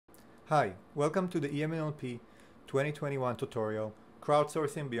Hi, welcome to the EMNLP 2021 tutorial,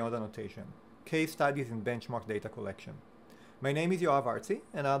 Crowdsourcing Beyond Annotation, Case Studies in Benchmark Data Collection. My name is Yoav Artzi,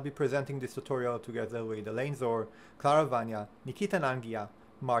 and I'll be presenting this tutorial together with Alane, Suhr, Clara, Vania, Nikita, Nangia,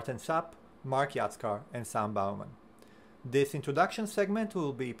 Maarten, Mark Yatskar, and Sam Bowman. This introduction segment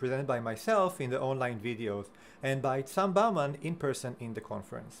will be presented by myself in the online videos and by Sam Bowman in person in the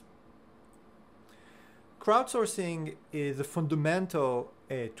conference. Crowdsourcing is a fundamental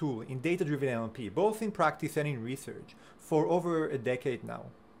tool in data-driven NLP, both in practice and in research, for over a decade now.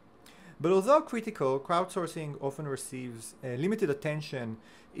 But although critical, crowdsourcing often receives limited attention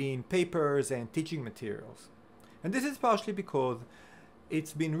in papers and teaching materials. And this is partially because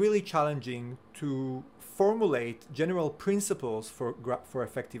it's been really challenging to formulate general principles for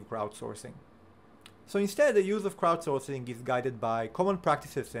effective crowdsourcing. So instead, the use of crowdsourcing is guided by common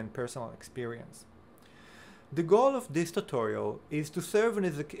practices and personal experience. The goal of this tutorial is to serve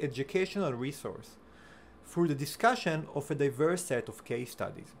as an educational resource through the discussion of a diverse set of case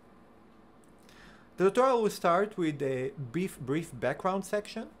studies. The tutorial will start with a brief background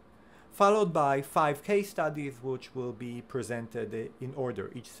section, followed by 5 case studies which will be presented in order,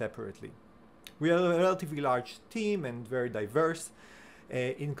 each separately. We are a relatively large team and very diverse,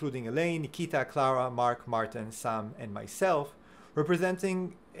 including Alane, Nikita, Clara, Mark, Maarten, Sam, and myself,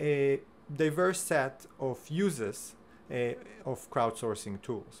 representing a diverse set of uses of crowdsourcing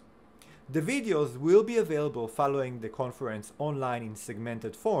tools. The videos will be available following the conference online in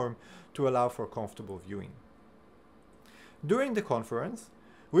segmented form to allow for comfortable viewing. During the conference,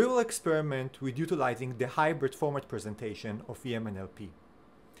 we will experiment with utilizing the hybrid format presentation of EMNLP.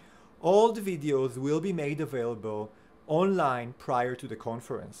 All the videos will be made available online prior to the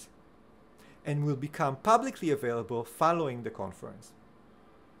conference and will become publicly available following the conference.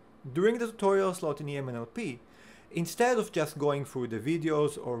 During the tutorial slot in EMNLP, instead of just going through the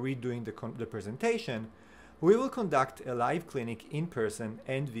videos or redoing the presentation, we will conduct a live clinic in person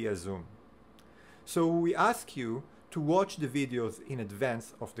and via Zoom. So we ask you to watch the videos in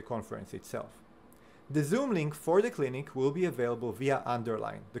advance of the conference itself. The Zoom link for the clinic will be available via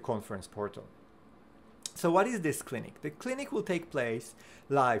Underline, the conference portal. So what is this clinic? The clinic will take place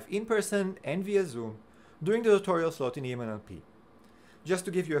live in person and via Zoom during the tutorial slot in EMNLP. Just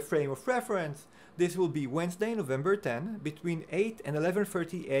to give you a frame of reference, this will be Wednesday, November 10, between 8 and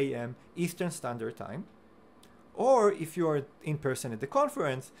 11:30 a.m. Eastern Standard Time, or if you are in person at the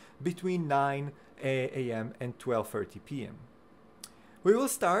conference, between 9 a.m. and 12:30 p.m. We will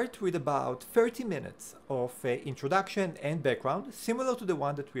start with about 30 minutes of introduction and background, similar to the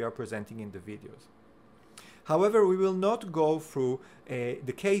one that we are presenting in the videos. However, we will not go through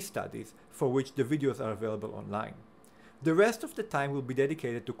the case studies for which the videos are available online. The rest of the time will be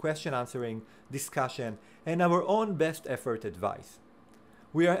dedicated to question answering, discussion, and our own best effort advice.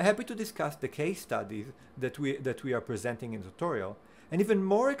 We are happy to discuss the case studies that we are presenting in the tutorial, and even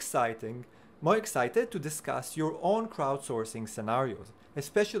more excited to discuss your own crowdsourcing scenarios,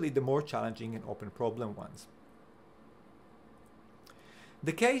 especially the more challenging and open problem ones.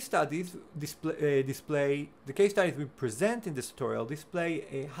 The case studies we present in this tutorial display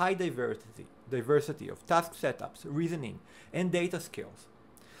a high diversity of task setups, reasoning, and data skills.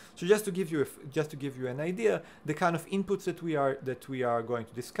 So just to give you an idea, the kind of inputs that we are going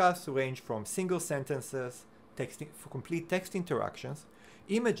to discuss range from single sentences, complete text interactions,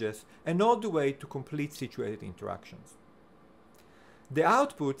 images, and all the way to complete situated interactions. The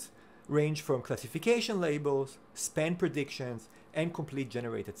outputs range from classification labels, span predictions, and complete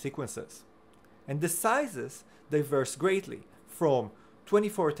generated sequences. And the sizes diverse greatly from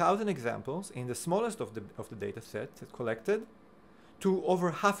 24,000 examples in the smallest of the data set collected to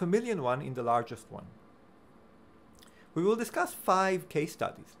over 500,000 one in the largest one. We will discuss 5 case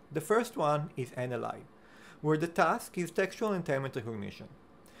studies. The first one is Analyse, where the task is textual entitlement recognition.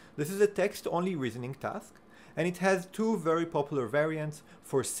 This is a text-only reasoning task, and it has 2 very popular variants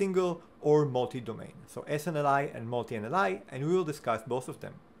for single or multi-domain, so SNLI and multi-NLI, and we will discuss both of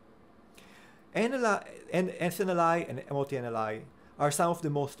them. SNLI and multi-NLI are some of the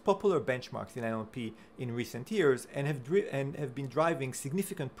most popular benchmarks in NLP in recent years and have been driving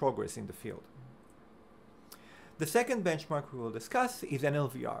significant progress in the field. The second benchmark we will discuss is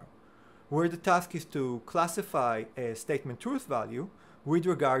NLVR, where the task is to classify a statement truth value with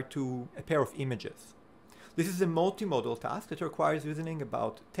regard to a pair of images. This is a multimodal task that requires reasoning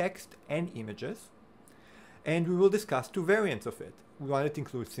about text and images, and we will discuss 2 variants of it. One that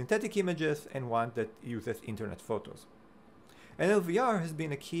includes synthetic images and one that uses internet photos. NLVR has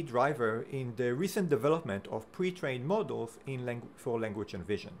been a key driver in the recent development of pre-trained models for language and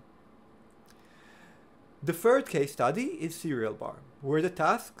vision. The third case study is Serialbar, where the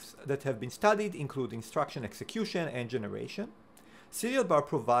tasks that have been studied include instruction execution and generation. Serialbar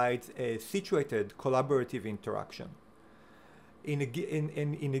provides a situated collaborative interaction in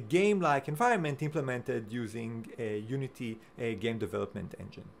a game-like environment implemented using a Unity game development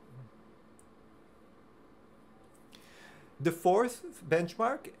engine. The fourth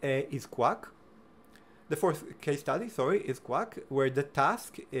benchmark is Quack. The fourth case study, is Quack, where the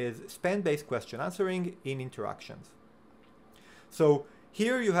task is span-based question answering in interactions. So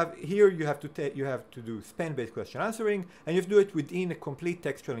here you have to do span-based question answering, and you have to do it within a complete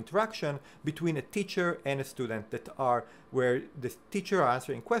textual interaction between a teacher and a student where the teacher are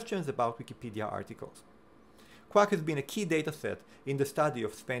answering questions about Wikipedia articles. Quack has been a key dataset in the study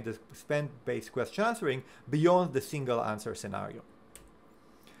of span-based question answering beyond the single answer scenario.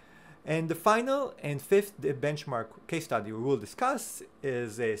 And the final and fifth benchmark case study we will discuss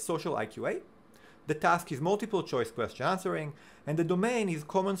is a social IQA. The task is multiple choice question answering, and the domain is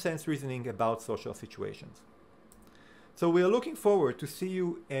common sense reasoning about social situations. So we are looking forward to see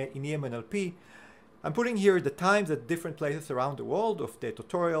you in EMNLP. I'm putting here the times at different places around the world of the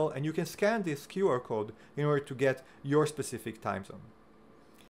tutorial, and you can scan this QR code in order to get your specific time zone.